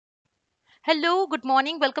Hello, good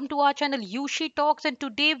morning. Welcome to our channel Yushi Talks. And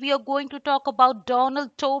today we are going to talk about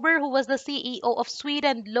Donald Tober, who was the CEO of Sweet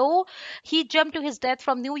and Low. He jumped to his death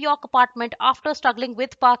from New York apartment after struggling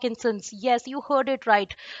with Parkinson's. Yes, you heard it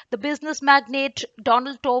right. The business magnate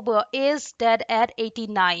Donald Tober is dead at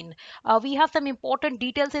 89. We have some important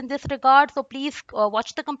details in this regard, so please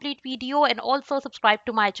watch the complete video and also subscribe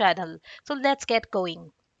to my channel. So let's get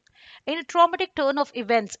going. In a traumatic turn of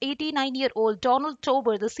events, 89-year-old Donald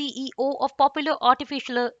Tober, the CEO of popular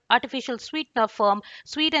artificial sweetener firm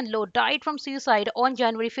Sweet and Low, died from suicide on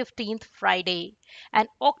January 15th, Friday. An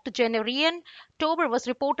octogenarian, Tober was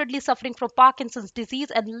reportedly suffering from Parkinson's disease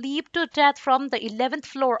and leaped to death from the 11th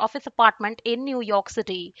floor of his apartment in New York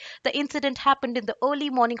City. The incident happened in the early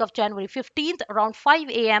morning of January 15th, around 5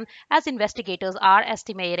 a.m., as investigators are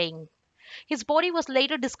estimating. His body was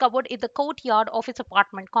later discovered in the courtyard of his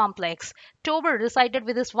apartment complex. Tober resided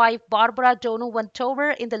with his wife Barbara Donovan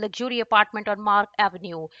Tober in the luxury apartment on Mark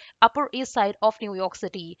Avenue, Upper East Side of New York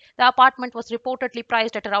City. The apartment was reportedly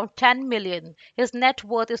priced at around 10 million. His net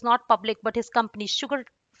worth is not public, but his company Sugar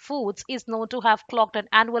Foods is known to have clocked an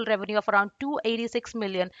annual revenue of around 286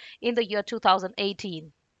 million in the year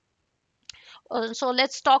 2018. So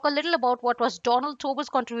let's talk a little about what was Donald Tober's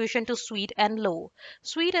contribution to Sweet and Low.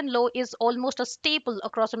 Sweet and Low is almost a staple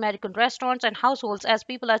across American restaurants and households as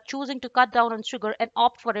people are choosing to cut down on sugar and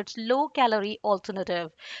opt for its low-calorie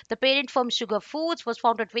alternative. The parent firm Sugar Foods was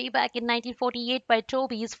founded way back in 1948 by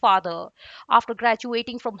Toby's father. After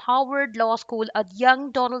graduating from Harvard Law School, a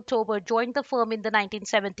young Donald Tober joined the firm in the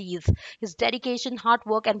 1970s. His dedication, hard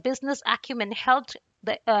work, and business acumen helped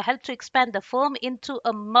to expand the firm into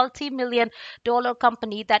a multi-million dollar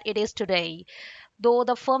company that it is today. Though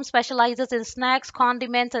the firm specializes in snacks,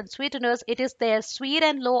 condiments, and sweeteners, it is their Sweet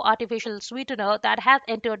and Low artificial sweetener that has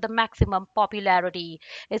entered the maximum popularity.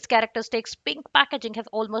 Its characteristic pink packaging has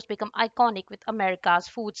almost become iconic with America's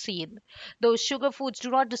food scene. Though Sugar Foods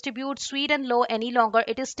do not distribute Sweet and Low any longer,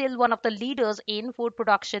 it is still one of the leaders in food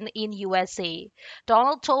production in USA.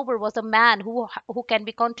 Donald Tober was a man who can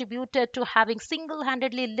be contributed to having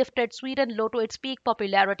single-handedly lifted Sweet and Low to its peak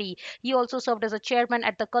popularity. He also served as a chairman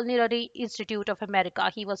at the Culinary Institute of America.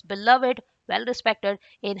 He was beloved, well respected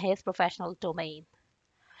in his professional domain.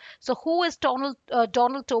 So, who is Donald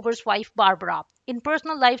Tober's wife, Barbara? In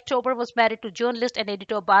personal life, Tober was married to journalist and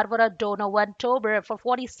editor Barbara Donovan Tober for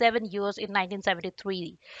 47 years in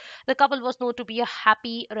 1973. The couple was known to be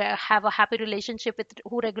have a happy relationship with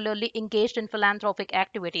who regularly engaged in philanthropic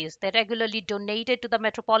activities. They regularly donated to the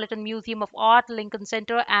Metropolitan Museum of Art, Lincoln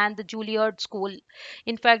Center, and the Juilliard School.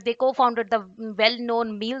 In fact, they co-founded the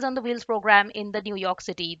well-known Meals on the Wheels program in the New York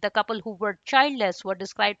City. The couple who were childless were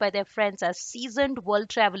described by their friends as seasoned world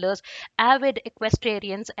travelers, avid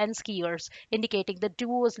equestrians, and skiers, indicating the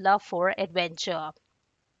duo's love for adventure.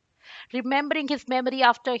 Remembering his memory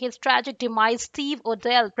after his tragic demise, Steve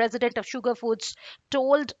Odell, president of Sugar Foods,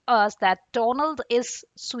 told us that Donald is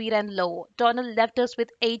sweet and low. Donald left us with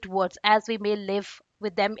 8 words, as we may live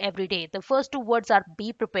with them every day. The first 2 words are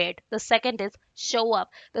be prepared. The second is show up.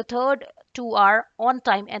 The third two are on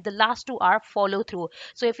time. And the last two are follow through.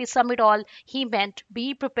 So if we sum it all, he meant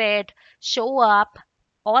be prepared, show up,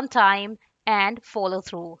 on time, and follow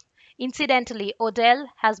through. Incidentally, Odell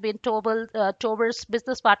has been Tober's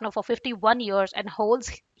business partner for 51 years and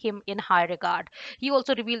holds him in high regard. He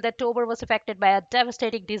also revealed that Tober was affected by a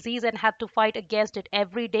devastating disease and had to fight against it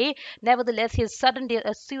every day. Nevertheless, his sudden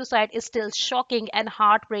suicide is still shocking and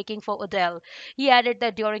heartbreaking for Odell. He added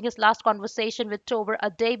that during his last conversation with Tober a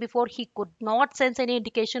day before, he could not sense any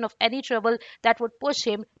indication of any trouble that would push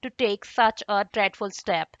him to take such a dreadful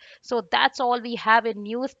step. So that's all we have in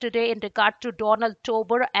news today in regard to Donald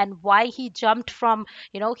Tober and why he jumped from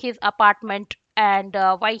his apartment and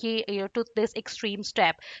why he took this extreme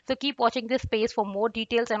step. So keep watching this space for more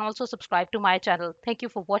details and also subscribe to my channel. Thank you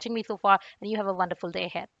for watching me so far and you have a wonderful day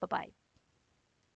ahead. Bye bye.